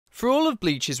For all of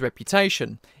Bleach's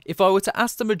reputation, if I were to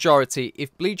ask the majority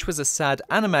if Bleach was a sad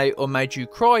anime or made you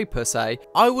cry per se,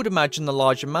 I would imagine the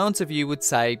large amount of you would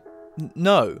say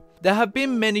no. There have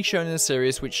been many shown in the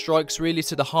series which strikes really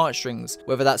to the heartstrings,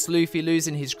 whether that's Luffy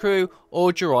losing his crew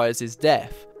or Jiraiya's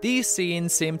death. These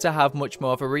scenes seem to have much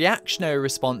more of a reactionary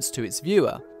response to its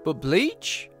viewer. But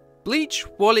Bleach? Bleach,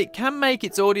 while it can make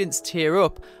its audience tear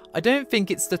up, I don't think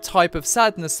it's the type of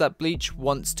sadness that Bleach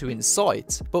wants to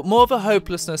incite, but more of a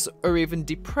hopelessness or even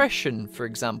depression, for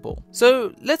example.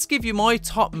 So let's give you my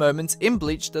top moments in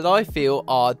Bleach that I feel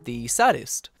are the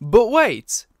saddest. But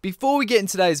wait! Before we get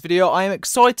into today's video, I am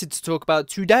excited to talk about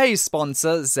today's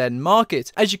sponsor, Zen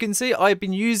Market. As you can see, I've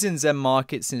been using Zen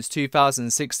Market since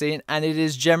 2016 and it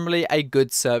is generally a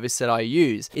good service that I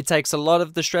use. It takes a lot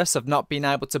of the stress of not being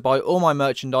able to buy all my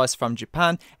merchandise from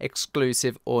Japan,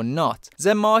 exclusive or not.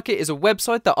 Zen Market is a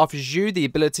website that offers you the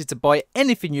ability to buy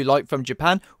anything you like from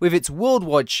Japan with its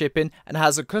worldwide shipping and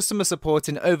has a customer support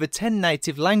in over 10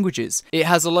 native languages. It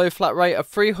has a low flat rate of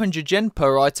 300 yen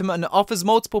per item and offers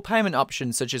multiple payment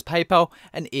options such as PayPal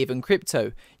and even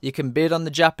crypto. You can bid on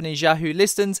the Japanese Yahoo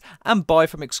listings and buy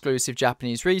from exclusive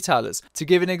Japanese retailers. To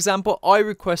give an example, I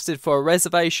requested for a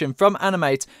reservation from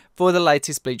Animate for the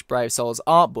latest Bleach Brave Souls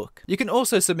art book. You can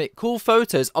also submit cool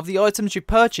photos of the items you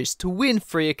purchased to win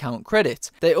free account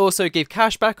credit. They also give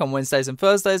cash back on Wednesdays and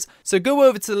Thursdays, so go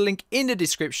over to the link in the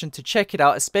description to check it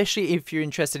out, especially if you're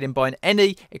interested in buying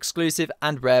any exclusive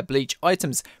and rare Bleach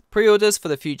items, pre-orders for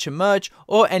the future merch,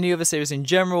 or any other series in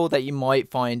general that you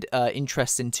might find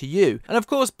interesting to you. And of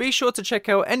course, be sure to check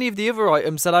out any of the other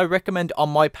items that I recommend on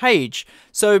my page.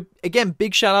 So again,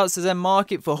 big shout outs to Zen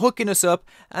Market for hooking us up,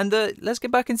 and let's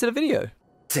get back into the video.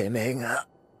 てめえが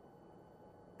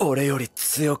俺より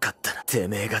強かったらて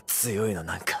めえが強いの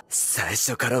なんか最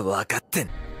初から分かってん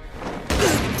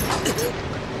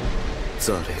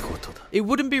It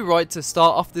wouldn't be right to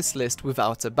start off this list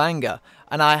without a banger,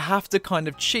 and I have to kind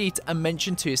of cheat and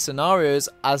mention two scenarios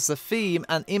as the theme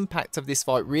and impact of this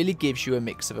fight really gives you a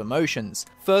mix of emotions.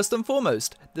 First and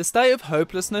foremost, the state of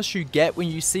hopelessness you get when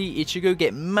you see Ichigo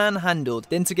get manhandled,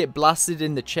 then to get blasted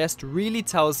in the chest really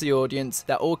tells the audience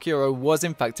that Ulquiorra was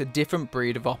in fact a different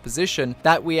breed of opposition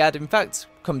that we had in fact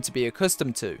come to be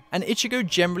accustomed to. And Ichigo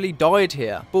generally died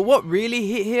here, but what really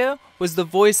hit here was the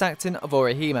voice acting of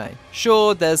Orihime.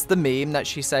 Sure, there's the meme that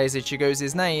she says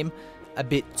Ichigo's name a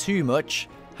bit too much.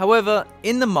 However,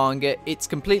 in the manga, it's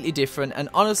completely different, and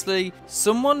honestly,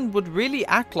 someone would really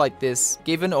act like this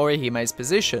given Orihime's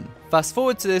position. Fast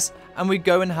forward to this, and we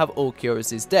go and have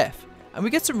Ulquiorra's death. And we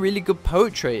get some really good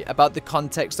poetry about the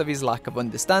context of his lack of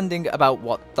understanding about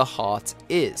what the heart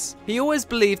is. He always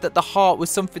believed that the heart was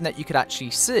something that you could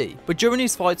actually see, but during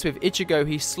his fights with Ichigo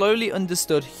he slowly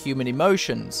understood human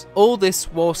emotions. All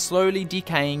this while slowly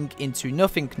decaying into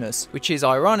nothingness, which is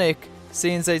ironic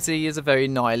seeing as he is a very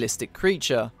nihilistic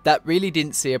creature that really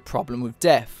didn't see a problem with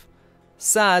death.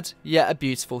 Sad, yet a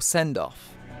beautiful send-off.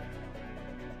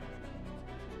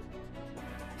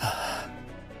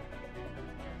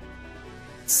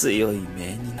 強い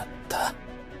目になった。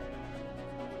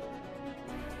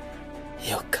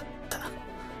よかった。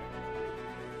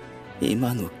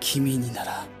今の君にな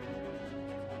ら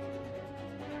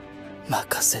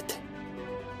任せて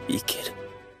いける。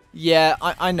 Yeah,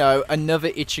 I know, another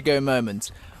Ichigo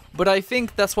moment. But I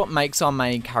think that's what makes our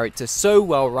main character so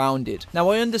well rounded. Now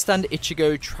I understand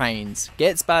Ichigo trains,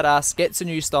 gets badass, gets a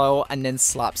new style, and then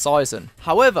slaps Aizen.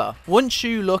 However, once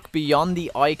you look beyond the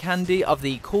eye candy of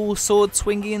the cool sword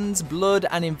swingings, blood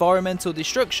and environmental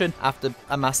destruction after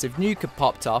a massive nuke had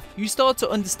popped off, you start to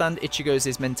understand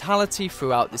Ichigo's mentality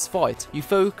throughout this fight. You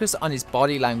focus on his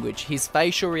body language, his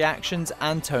facial reactions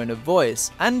and tone of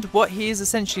voice, and what he is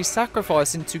essentially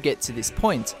sacrificing to get to this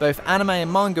point. Both anime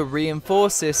and manga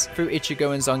reinforce this through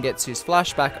Ichigo and Zangetsu's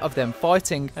flashback of them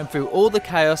fighting and through all the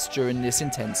chaos during this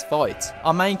intense fight.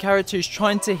 Our main character is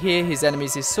trying to hear his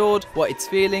enemy's sword, what it's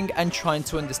feeling, and trying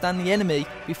to understand the enemy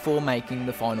before making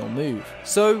the final move.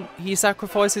 So he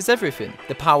sacrifices everything,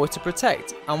 the power to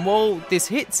protect, and while this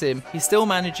hits him, he still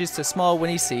manages to smile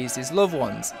when he sees his loved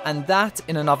ones. And that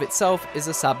in and of itself is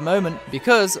a sad moment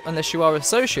because unless you are a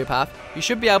sociopath, you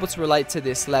should be able to relate to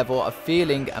this level of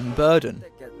feeling and burden.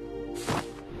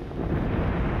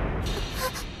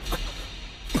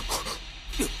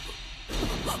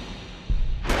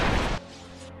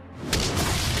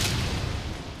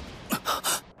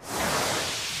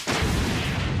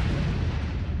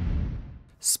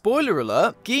 Spoiler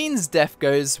alert, Gein's death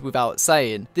goes without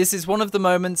saying. This is one of the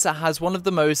moments that has one of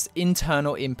the most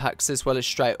internal impacts as well as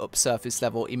straight up surface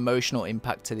level emotional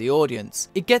impact to the audience.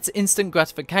 It gets instant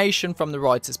gratification from the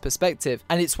writer's perspective,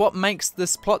 and it's what makes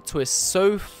this plot twist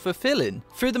so fulfilling.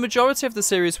 Through the majority of the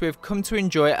series, we have come to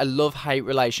enjoy a love-hate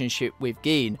relationship with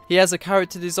Gein. He has a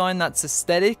character design that's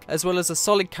aesthetic, as well as a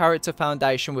solid character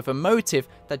foundation with a motive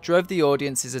that drove the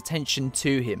audience's attention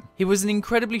to him. He was an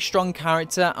incredibly strong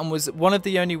character and was one of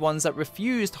the only ones that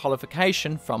refused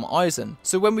holification from Aizen.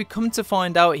 So when we come to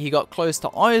find out he got close to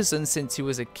Aizen since he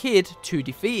was a kid to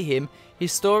defeat him,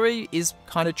 his story is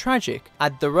kind of tragic.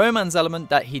 Add the romance element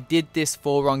that he did this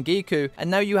for Rangiku,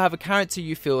 and now you have a character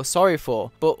you feel sorry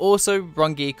for, but also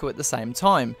Rangiku at the same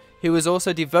time, who was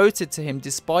also devoted to him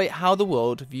despite how the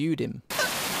world viewed him.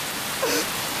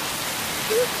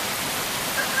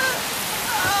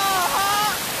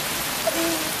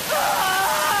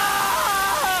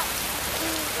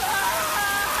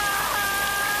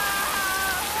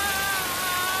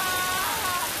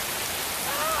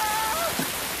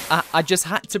 I just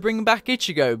had to bring back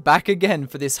Ichigo back again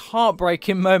for this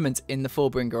heartbreaking moment in the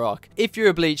Fullbringer arc. If you're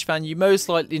a Bleach fan, you most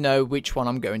likely know which one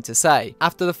I'm going to say.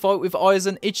 After the fight with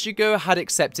Aizen, Ichigo had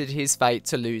accepted his fate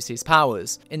to lose his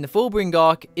powers. In the Fullbringer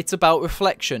arc, it's about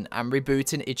reflection and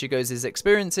rebooting Ichigo's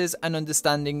experiences and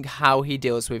understanding how he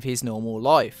deals with his normal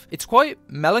life. It's quite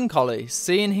melancholy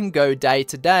seeing him go day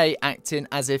to day acting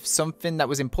as if something that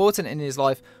was important in his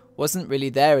life wasn't really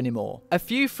there anymore. A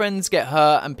few friends get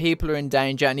hurt and people are in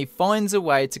danger, and he finds a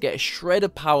way to get a shred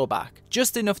of power back,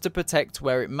 just enough to protect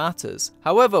where it matters.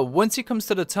 However, once he comes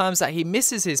to the terms that he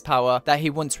misses his power that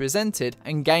he once resented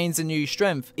and gains a new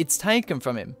strength, it's taken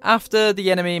from him. After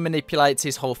the enemy manipulates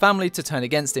his whole family to turn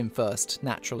against him first,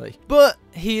 naturally. But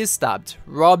he is stabbed,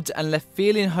 robbed, and left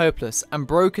feeling hopeless and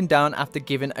broken down after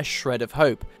given a shred of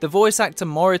hope. The voice actor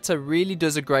Morita really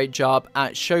does a great job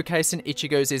at showcasing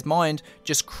Ichigo's mind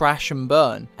just crash and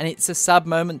burn, and it's a sad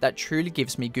moment that truly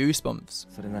gives me goosebumps.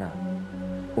 それなら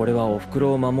俺はお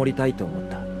袋を守りたいと思っ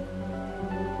た。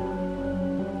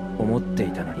思って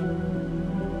いたのに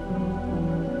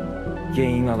原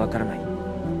因はわからない。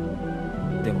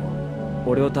でも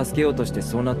俺を助けようとして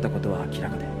そうなったことは明ら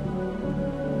かで。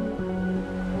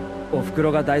お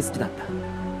袋が大好きだった。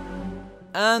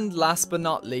 And last but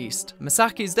not least,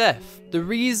 Masaki's death. The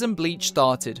reason Bleach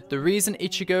started, the reason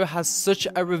Ichigo has such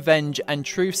a revenge and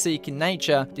truth-seeking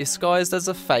nature disguised as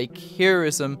a fake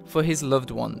heroism for his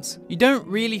loved ones. You don't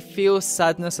really feel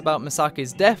sadness about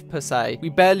Masaki's death per se. We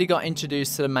barely got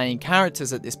introduced to the main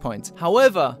characters at this point.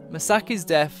 However, Masaki's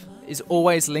death is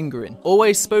always lingering,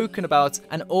 always spoken about,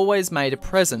 and always made a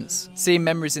presence. Seeing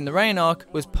Memories in the Rain arc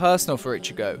was personal for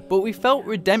Ichigo, but we felt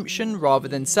redemption rather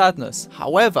than sadness.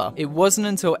 However, it wasn't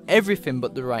until Everything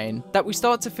But the Rain that we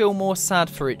start to feel more sad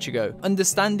for Ichigo,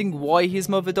 understanding why his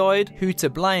mother died, who to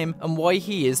blame, and why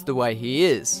he is the way he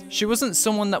is. She wasn't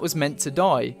someone that was meant to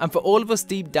die, and for all of us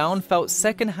deep down felt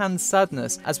second-hand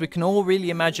sadness, as we can all really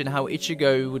imagine how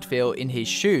Ichigo would feel in his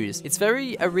shoes. It's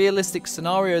very a realistic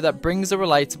scenario that brings a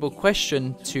relatable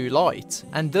question to light,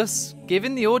 and thus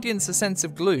giving the audience a sense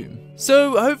of gloom.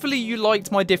 So hopefully you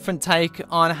liked my different take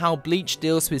on how Bleach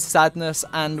deals with sadness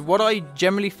and what I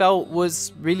generally felt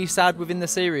was really sad within the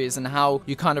series and how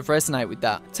you kind of resonate with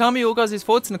that. Tell me your guys'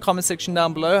 thoughts in the comment section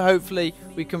down below. Hopefully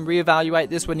we can reevaluate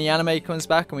this when the anime comes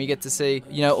back and we get to see,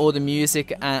 you know, all the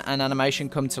music and animation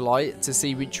come to light to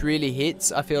see which really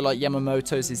hits. I feel like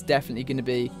Yamamoto's is definitely going to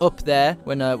be up there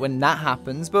when that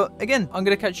happens. But again, I'm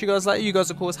going to catch you guys later. You guys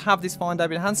of course have this fine day,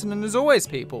 been Hansen, and as always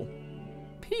people,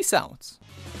 peace out.